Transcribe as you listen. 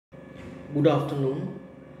Good afternoon.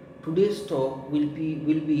 Today's talk will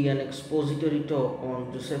be an expository talk on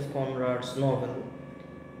Joseph Conrad's novel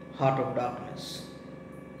Heart of Darkness.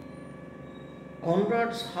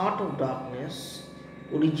 Conrad's Heart of Darkness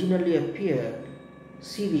originally appeared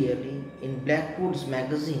serially in Blackwood's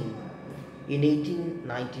magazine in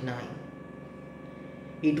 1899.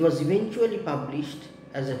 It was eventually published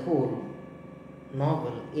as a whole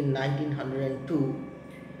novel in 1902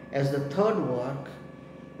 as the third work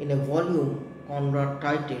in a volume Conrad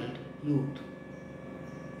titled Youth.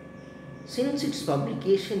 Since its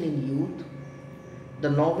publication in youth, the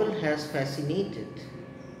novel has fascinated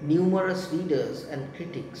numerous readers and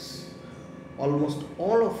critics, almost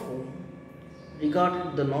all of whom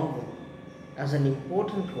regarded the novel as an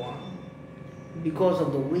important one because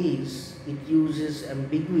of the ways it uses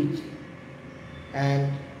ambiguity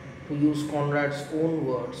and, to use Conrad's own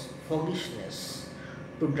words, foggishness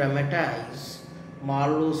to dramatize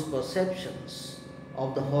Marlowe's perceptions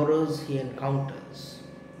of the horrors he encounters.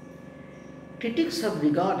 Critics have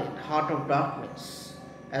regarded Heart of Darkness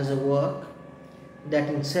as a work that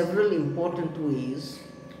in several important ways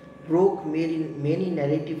broke many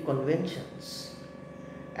narrative conventions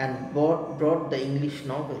and brought the English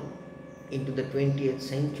novel into the 20th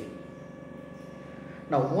century.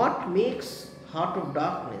 Now, what makes Heart of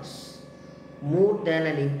Darkness more than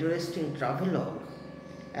an interesting travelogue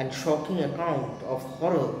and shocking account of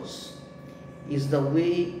horrors is the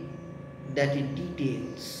way that it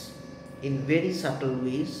details, in very subtle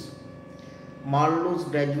ways, Marlowe's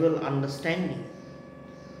gradual understanding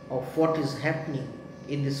of what is happening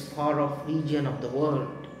in this far off region of the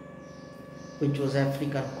world, which was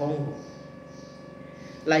African Congo.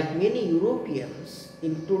 Like many Europeans,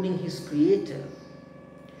 including his creator,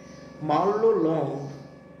 Marlowe longed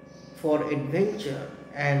for adventure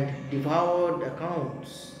and devoured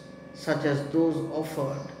accounts such as those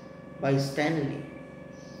offered by Stanley.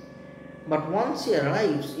 But once he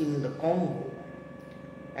arrives in the Congo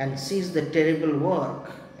and sees the terrible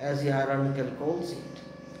work, as he ironically calls it,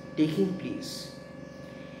 taking place,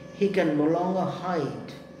 he can no longer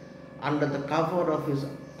hide under the cover of his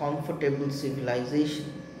comfortable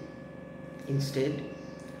civilization. Instead,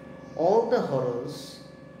 all the horrors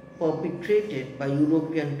perpetrated by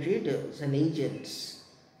European traders and agents,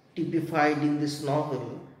 typified in this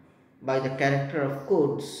novel by the character of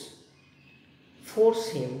Coates, force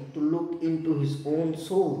him to look into his own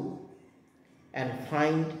soul and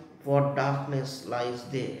find what darkness lies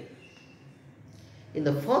there. In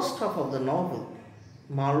the first half of the novel,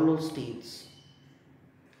 Marlowe states,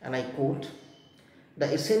 and I quote,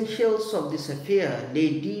 "The essentials of this affair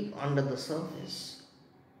lay deep under the surface,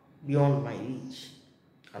 beyond my reach,"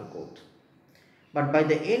 unquote. But by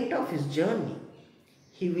the end of his journey,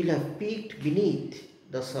 he will have peeked beneath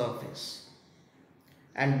the surface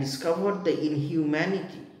and discovered the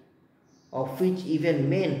inhumanity of which even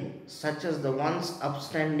men such as the once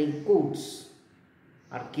upstanding Coates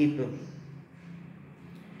are capable.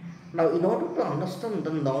 Now, in order to understand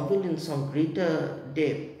the novel in some greater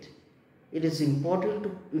depth, it is important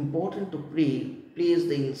to place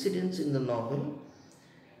the incidents in the novel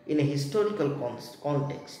in a historical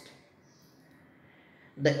context.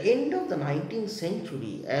 The end of the 19th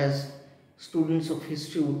century, as students of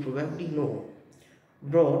history would probably know,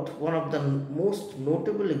 brought one of the most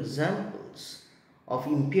notable examples of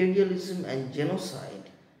imperialism and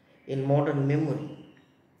genocide in modern memory.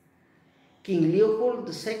 King Leopold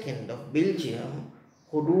II of Belgium,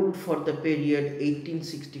 who ruled for the period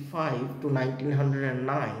 1865 to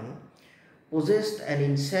 1909, possessed an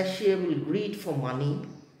insatiable greed for money,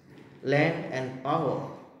 land and power,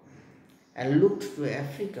 and looked to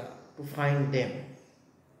Africa to find them.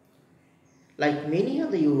 Like many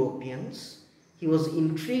other Europeans, he was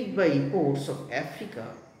intrigued by reports of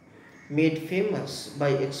Africa made famous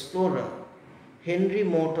by explorer Henry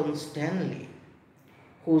Morton Stanley,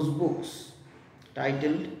 whose books,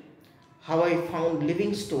 titled How I Found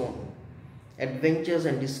Livingstone, Adventures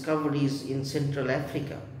and Discoveries in Central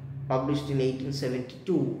Africa, published in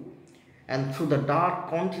 1872, and Through the Dark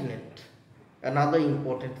Continent, another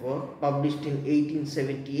important work, published in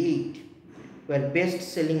 1878, were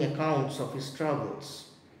best-selling accounts of his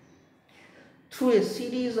travels. Through a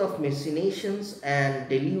series of machinations and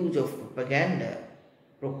deluge of propaganda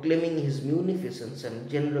proclaiming his munificence and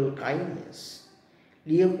general kindness,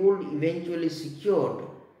 Leopold eventually secured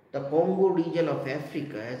the Congo region of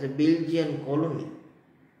Africa as a Belgian colony.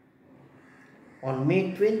 On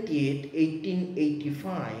May 28,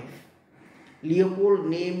 1885, Leopold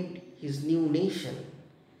named his new nation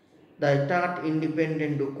the Etat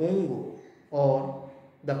Independent du Congo, or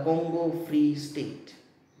the Congo Free State.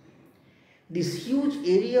 This huge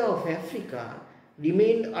area of Africa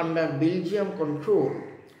remained under Belgium control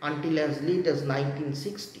until as late as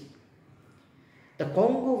 1960. The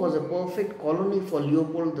Congo was a perfect colony for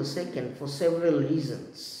Leopold II for several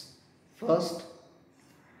reasons. First,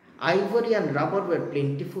 ivory and rubber were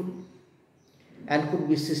plentiful and could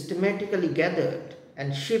be systematically gathered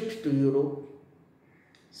and shipped to Europe.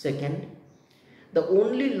 Second, the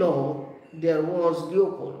only law there was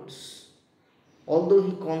Leopold's. Although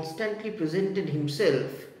he constantly presented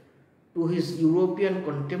himself to his European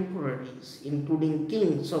contemporaries, including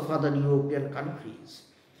kings of other European countries,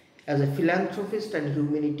 as a philanthropist and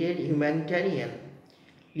humanitarian,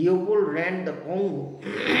 Leopold ran the Congo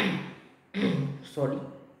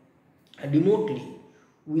remotely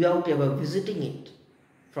without ever visiting it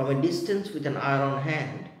from a distance with an iron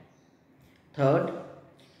hand. Third,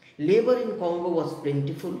 labor in Congo was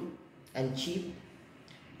plentiful and cheap,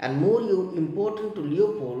 and more important to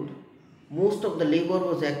Leopold, most of the labor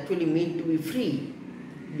was actually made to be free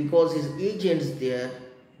because his agents there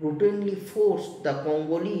routinely forced the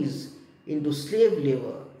Congolese into slave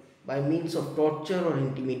labor by means of torture or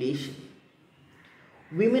intimidation.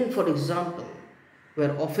 Women, for example,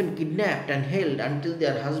 were often kidnapped and held until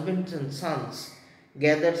their husbands and sons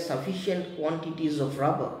gathered sufficient quantities of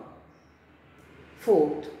rubber.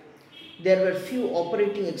 Fourth, there were few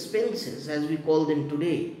operating expenses, as we call them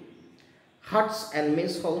today. Huts and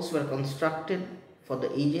mess halls were constructed for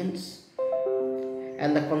the agents,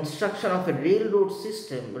 and the construction of a railroad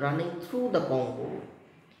system running through the Congo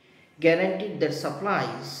guaranteed that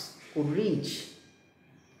supplies could reach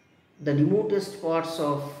the remotest parts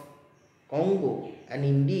of Congo and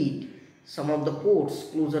indeed some of the ports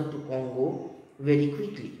closer to Congo very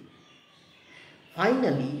quickly.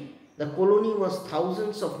 Finally, the colony was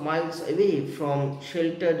thousands of miles away from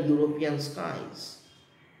sheltered European skies,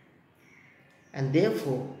 and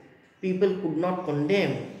therefore people could not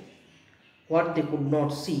condemn what they could not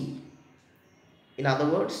see. In other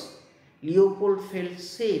words, Leopold felt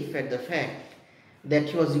safe at the fact that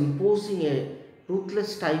he was imposing a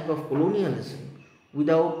ruthless type of colonialism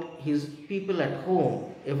without his people at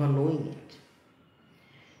home ever knowing it.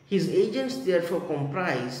 His agents therefore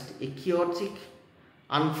comprised a chaotic,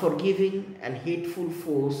 unforgiving and hateful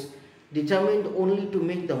force determined only to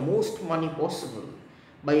make the most money possible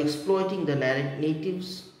by exploiting the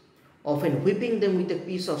natives, often whipping them with a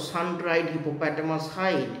piece of sun-dried hippopotamus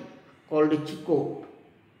hide called a chikot,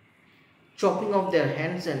 chopping off their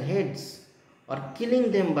hands and heads, or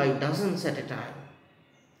killing them by dozens at a time.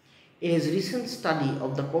 In his recent study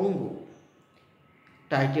of the Congo,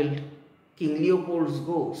 titled King Leopold's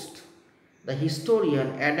Ghost, the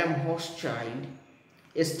historian Adam Hochschild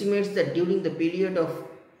estimates that during the period of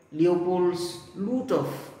Leopold's loot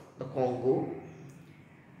of the Congo,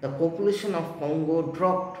 the population of Congo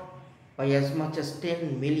dropped by as much as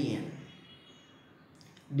 10 million.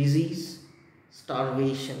 Disease,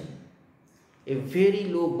 starvation, a very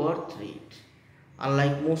low birth rate,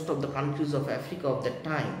 unlike most of the countries of Africa of that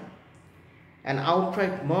time, and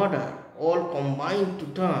outright murder all combined to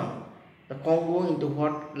turn the Congo into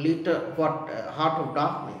what Heart of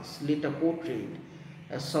Darkness later portrayed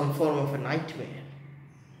as some form of a nightmare.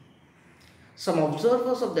 Some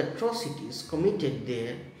observers of the atrocities committed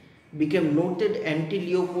there became noted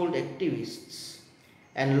anti-Leopold activists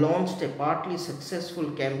and launched a partly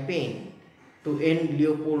successful campaign to end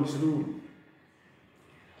Leopold's rule.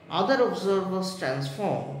 Other observers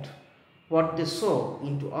transformed what they saw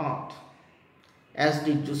into art, as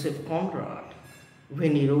did Joseph Conrad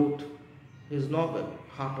when he wrote his novel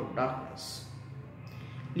Heart of Darkness.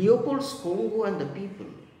 Leopold's Congo and the people,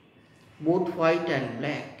 both white and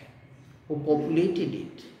black, who populated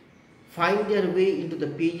it, find their way into the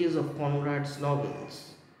pages of Conrad's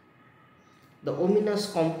novels. The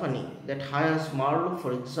ominous company that hires Marlowe,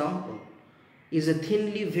 for example, is a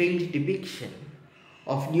thinly veiled depiction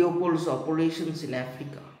of Leopold's operations in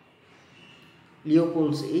Africa.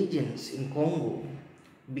 Leopold's agents in Congo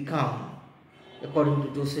become, according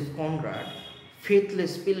to Joseph Conrad,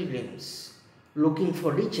 faithless pilgrims looking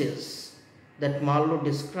for riches that Marlowe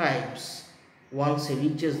describes once he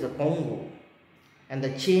reaches the Congo, and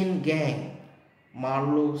the chain gang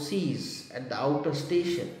Marlowe sees at the outer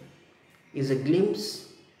station is a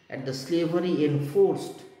glimpse at the slavery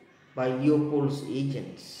enforced by Leopold's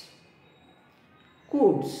agents.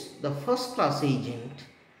 Coates, the first-class agent,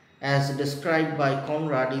 as described by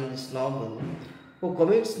Conrad in this novel, who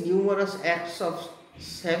commits numerous acts of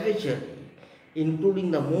savagery,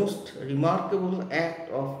 including the most remarkable act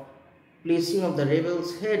of placing of the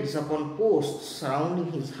rebels' heads upon posts surrounding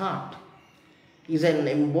his hut, is an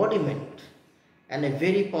embodiment and a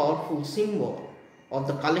very powerful symbol of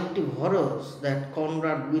the collective horrors that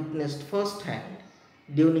Conrad witnessed firsthand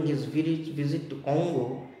during his visit to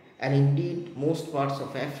Congo and indeed most parts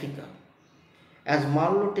of Africa. As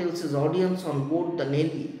Marlowe tells his audience on board the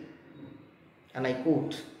Nelly, and I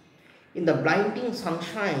quote, "In the blinding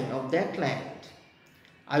sunshine of that land,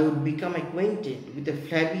 I would become acquainted with a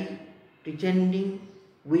flabby, pretending,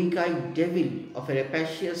 weak-eyed devil of a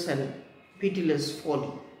rapacious and pitiless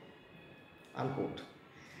folly." Unquote.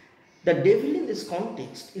 The devil in this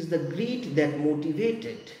context is the greed that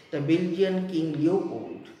motivated the Belgian King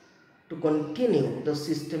Leopold to continue the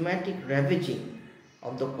systematic ravaging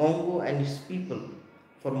of the Congo and its people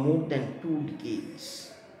for more than 2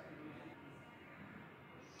 decades.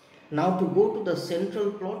 Now, to go to the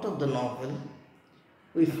central plot of the novel,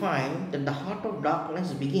 we find that the heart of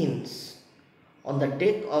darkness begins on the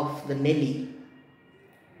deck of the Nelly,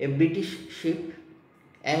 a British ship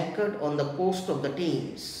anchored on the coast of the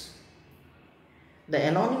Thames. The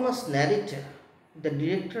anonymous narrator, the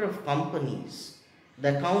director of companies,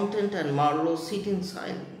 the accountant and Marlowe sit in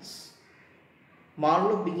silence.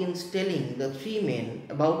 Marlowe begins telling the three men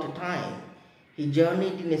about a time he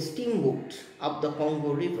journeyed in a steamboat up the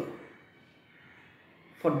Congo River.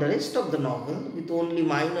 For the rest of the novel, with only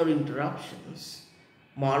minor interruptions,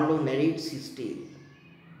 Marlowe narrates his tale.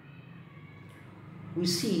 We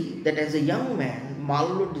see that as a young man,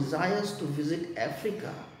 Marlowe desires to visit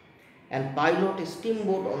Africa and pilot a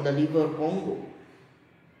steamboat on the river Congo.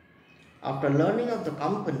 After learning of the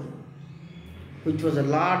company, which was a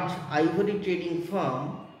large ivory trading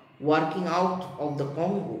firm working out of the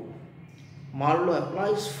Congo, Marlowe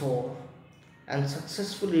applies for and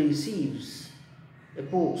successfully receives a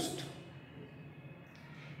post.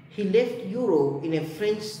 He left Europe in a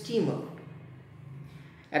French steamer.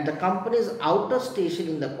 At the company's outer station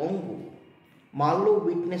in the Congo, Marlowe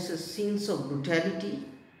witnesses scenes of brutality,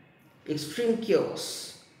 extreme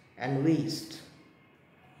chaos, and waste.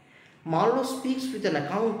 Marlowe speaks with an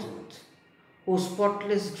accountant whose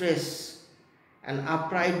spotless dress and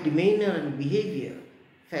upright demeanor and behavior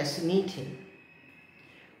fascinate him.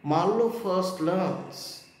 Marlowe first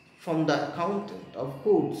learns from the accountant of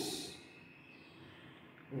Coates,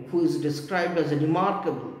 who is described as a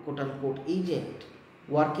remarkable quote-unquote agent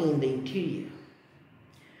working in the interior.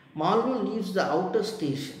 Marlowe leaves the outer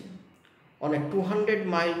station on a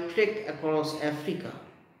 200-mile trek across Africa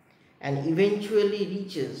and eventually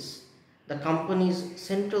reaches the company's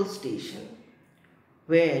central station,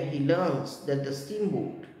 where he learns that the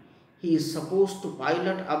steamboat he is supposed to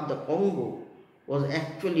pilot up the Congo was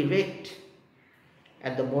actually wrecked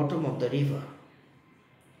at the bottom of the river.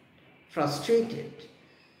 Frustrated,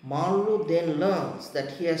 Marlowe then learns that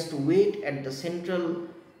he has to wait at the central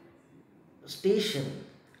station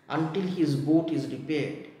until his boat is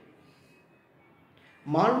repaired.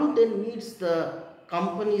 Marlowe then meets the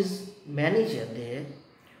company's manager there,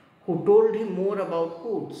 who told him more about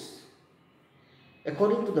Coates.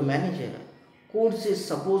 According to the manager, Coates is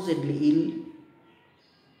supposedly ill,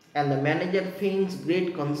 and the manager feigns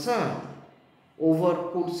great concern over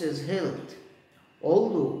Coates' health,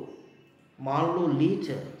 although Marlowe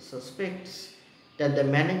later suspects that the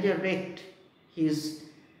manager wrecked his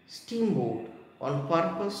steamboat on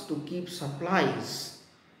purpose to keep supplies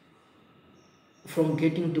from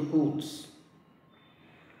getting to Coates.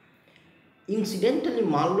 Incidentally,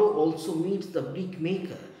 Marlowe also meets the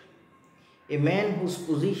brickmaker, a man whose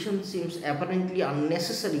position seems apparently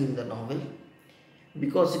unnecessary in the novel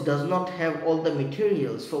because he does not have all the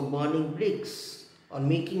materials for burning bricks or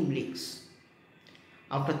making bricks.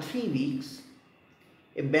 After 3 weeks,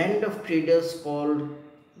 a band of traders called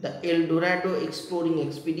the El Dorado Exploring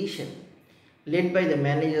Expedition, led by the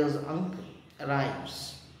manager's uncle,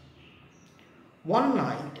 arrives. One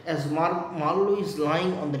night, as Marlowe is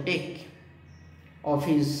lying on the deck of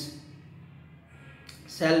his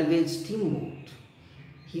salvage steamboat,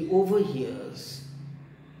 he overhears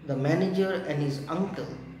the manager and his uncle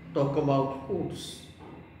talk about Coates.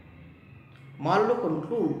 Marlowe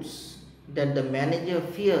concludes that the manager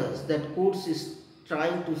fears that Coates is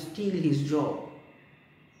trying to steal his job.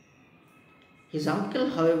 His uncle,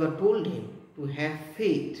 however, told him to have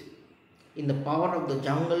faith in the power of the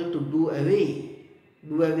jungle to do away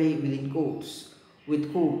with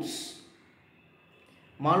Coates.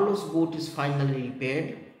 Marlowe's boat is finally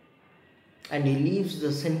repaired and he leaves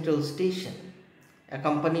the central station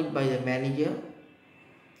accompanied by the manager,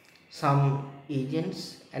 some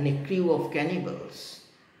agents and a crew of cannibals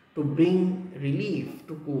to bring relief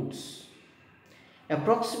to Coates.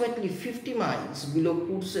 Approximately 50 miles below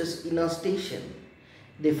Coates' inner station,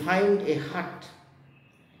 they find a hut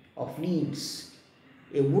of reeds,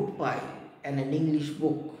 a wood pile and an English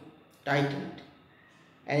book titled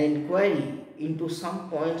an inquiry into some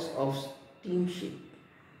points of steamship.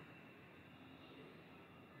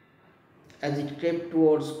 As it crept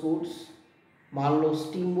towards Coates, Marlowe's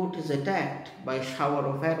steamboat is attacked by a shower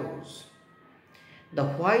of arrows. The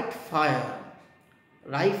white fire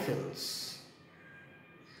rifles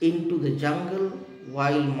into the jungle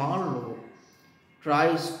while Marlowe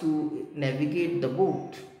tries to navigate the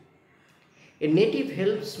boat. A native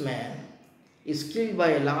helmsman is killed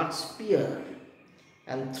by a large spear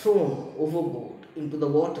and thrown overboard into the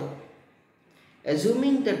water.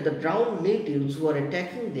 Assuming that the drowned natives who are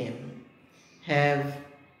attacking them have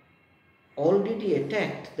already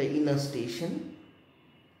attacked the inner station,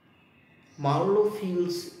 Marlowe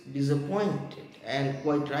feels disappointed, and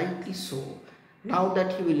quite rightly so. Now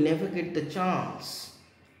that he will never get the chance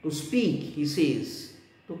to speak, he says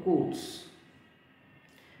to Coates.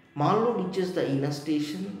 Marlowe reaches the inner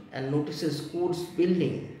station and notices Coates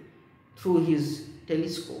building through his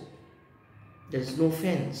telescope. There is no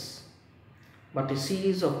fence, but a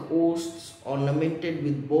series of posts ornamented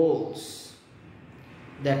with balls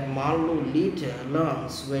that Marlowe later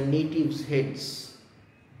learns were natives' heads.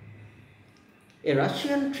 A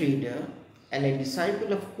Russian trader and a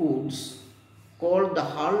disciple of Coates, called the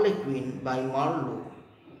Harlequin by Marlowe,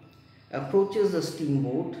 approaches the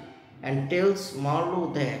steamboat and tells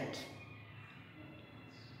Marlowe that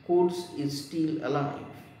Coates is still alive.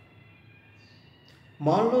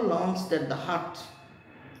 Marlowe learns that the hut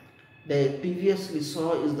they previously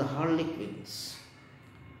saw is the Harlequin's.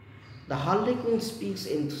 The Harlequin speaks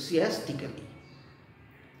enthusiastically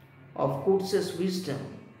of Coates's wisdom,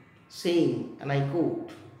 saying, and I quote,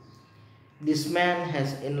 "This man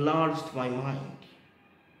has enlarged my mind."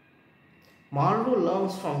 Marlowe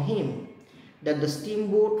learns from him that the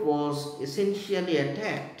steamboat was essentially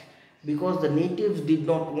attacked because the natives did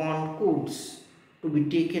not want Coates to be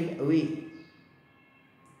taken away.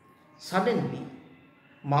 Suddenly,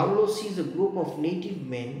 Marlowe sees a group of native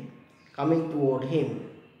men coming toward him,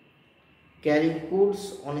 carrying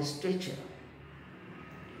Coates on a stretcher.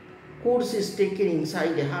 Coates is taken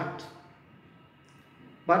inside a hut,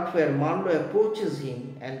 but where Marlowe approaches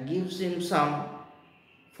him and gives him some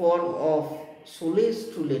form of solace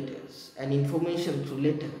through letters and information through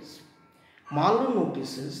letters, Marlowe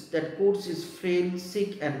notices that Coates is frail,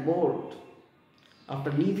 sick and bald.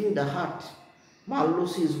 After leaving the hut, Marlowe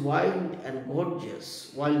sees wild and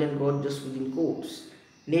gorgeous within quotes,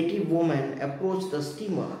 native women approach the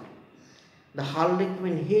steamer. The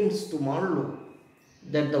Harlequin hints to Marlowe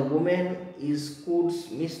that the woman is Coates'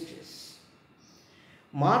 mistress.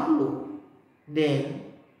 Marlowe then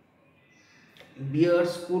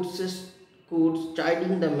bears Coates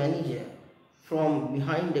chiding the manager from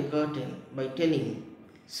behind the curtain by telling,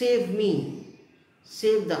 "Save me,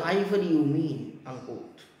 save the ivory you mean,"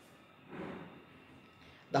 unquote.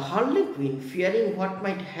 The Harlequin, fearing what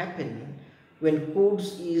might happen when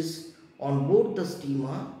Coates is on board the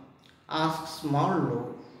steamer, asks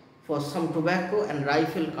Marlowe for some tobacco and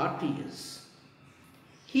rifle cartridges.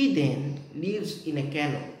 He then leaves in a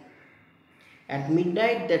canoe. At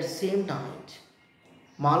midnight that same night,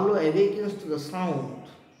 Marlowe awakens to the sound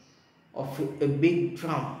of a big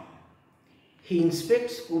drum. He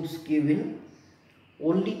inspects Coates' cabin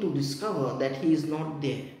only to discover that he is not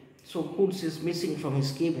there. So Coates is missing from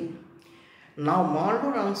his cabin. Now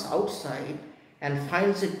Marlowe runs outside and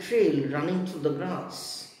finds a trail running through the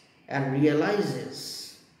grass and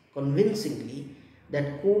realizes convincingly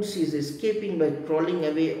that Coates is escaping by crawling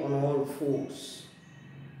away on all fours.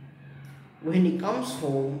 When he comes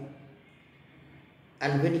home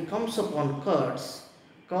and when he comes upon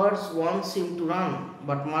Kurtz wants him to run,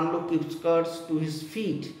 but Marlowe keeps Kurtz to his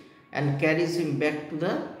feet and carries him back to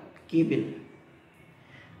the cabin.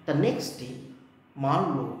 The next day,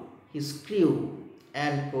 Marlowe, his crew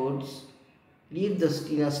and Kurtz leave the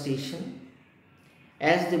inner station.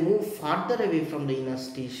 As they move farther away from the inner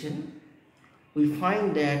station, we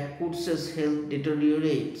find that Coates's health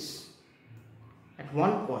deteriorates. At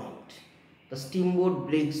one point, the steamboat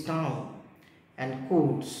breaks down and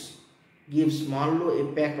Coates gives Marlowe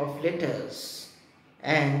a pack of letters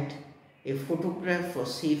and a photograph for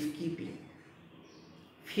safekeeping,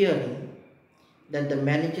 fearing that the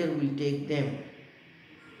manager will take them.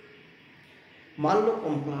 Marlowe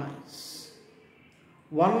complies.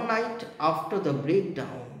 One night after the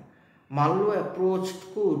breakdown, Marlowe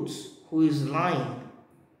approached Coates, who is lying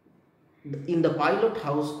in the pilot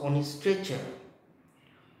house on his stretcher,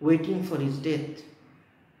 waiting for his death.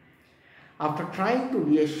 After trying to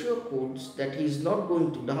reassure Coates that he is not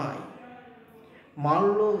going to die,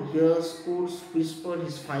 Marlowe hears Coates whisper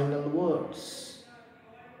his final words,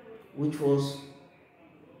 which was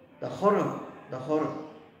the horror.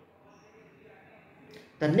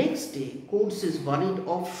 The next day, Coates is buried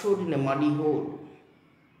offshore in a muddy hole.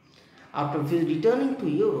 After returning to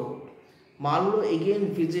Europe, Marlowe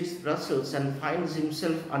again visits Brussels and finds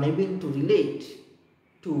himself unable to relate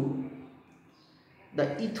to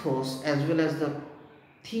the ethos as well as the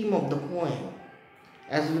theme of the poem,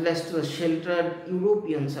 as well as to the sheltered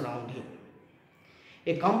Europeans around him.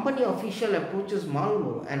 A company official approaches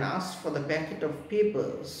Marlowe and asks for the packet of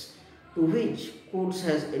papers to which Coates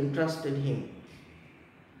has entrusted him.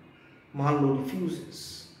 Marlowe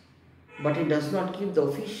refuses, but he does not give the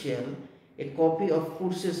official a copy of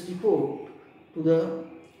Coates' report to the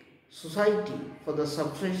Society for the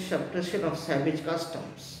Suppression of Savage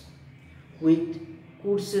Customs, with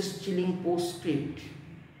Coates' chilling postscript,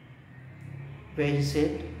 where he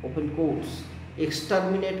said, open quotes,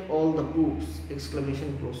 exterminate all the brutes,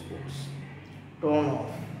 exclamation close quotes, torn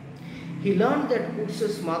off. He learned that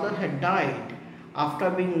Coates' mother had died after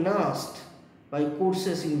being nursed by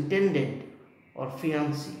Coates' intended or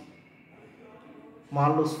fiancé.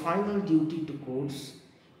 Marlowe's final duty to Coates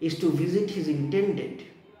is to visit his intended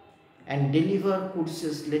and deliver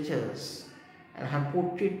Coates' letters and her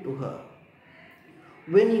portrait to her.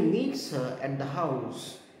 When he meets her at the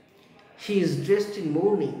house, she is dressed in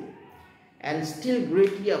mourning and still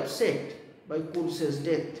greatly upset by Coates'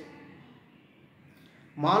 death.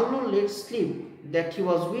 Marlowe lets slip that he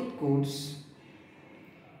was with Coates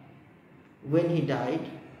when he died,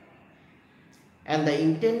 and the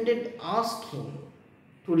intended asked him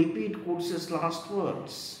to repeat Coates' last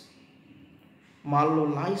words. Marlowe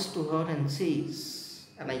lies to her and says,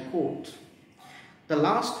 and I quote, "The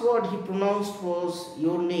last word he pronounced was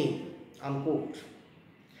your name," unquote.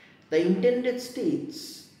 The intended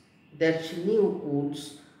states that she knew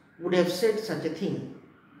Coates would have said such a thing.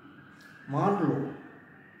 Marlowe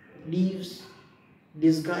leaves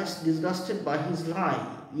disgusted by his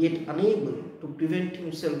lie, yet unable to prevent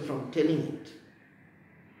himself from telling it.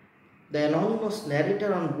 The anonymous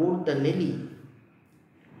narrator on board the Nelly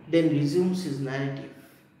then resumes his narrative.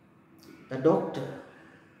 The doctor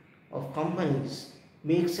of companies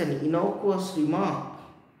makes an innocuous remark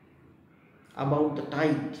about the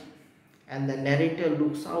tide, and the narrator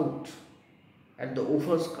looks out at the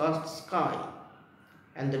overcast sky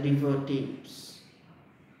and the river Thames,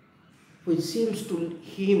 which seems to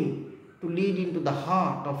him to lead into the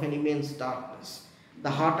heart of an immense darkness.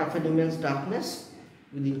 The heart of an immense darkness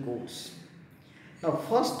within quotes. Now,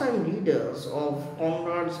 first-time readers of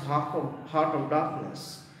Conrad's Heart of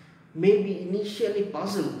Darkness may be initially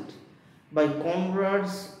puzzled by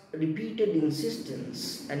Conrad's repeated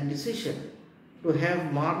insistence and decision to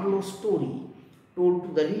have Marlowe's story told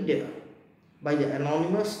to the reader by the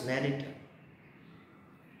anonymous narrator,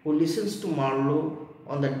 who listens to Marlowe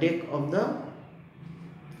on the deck of the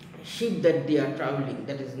ship that they are traveling,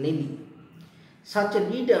 that is Nelly. Such a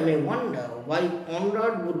reader may wonder why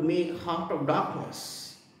Conrad would make Heart of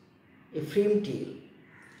Darkness a frame tale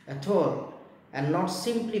at all, and not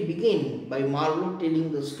simply begin by Marlowe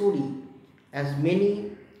telling the story as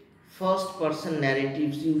many first-person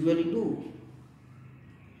narratives usually do.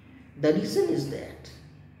 The reason is that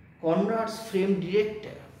Conrad's frame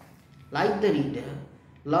director, like the reader,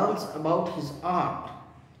 learns about his art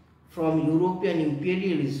from European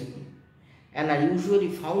imperialism and are usually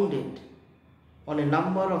founded on a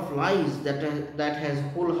number of lies that has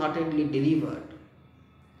wholeheartedly delivered.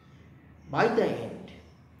 By the end,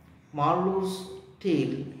 Marlowe's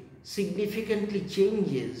tale significantly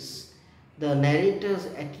changes the narrator's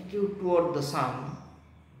attitude toward the sun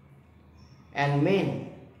and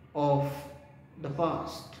men of the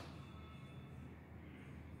past.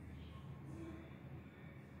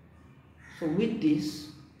 So with this,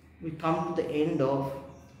 we come to the end of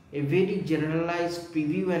a very generalized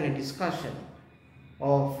preview and a discussion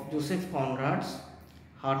of Joseph Conrad's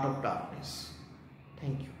Heart of Darkness.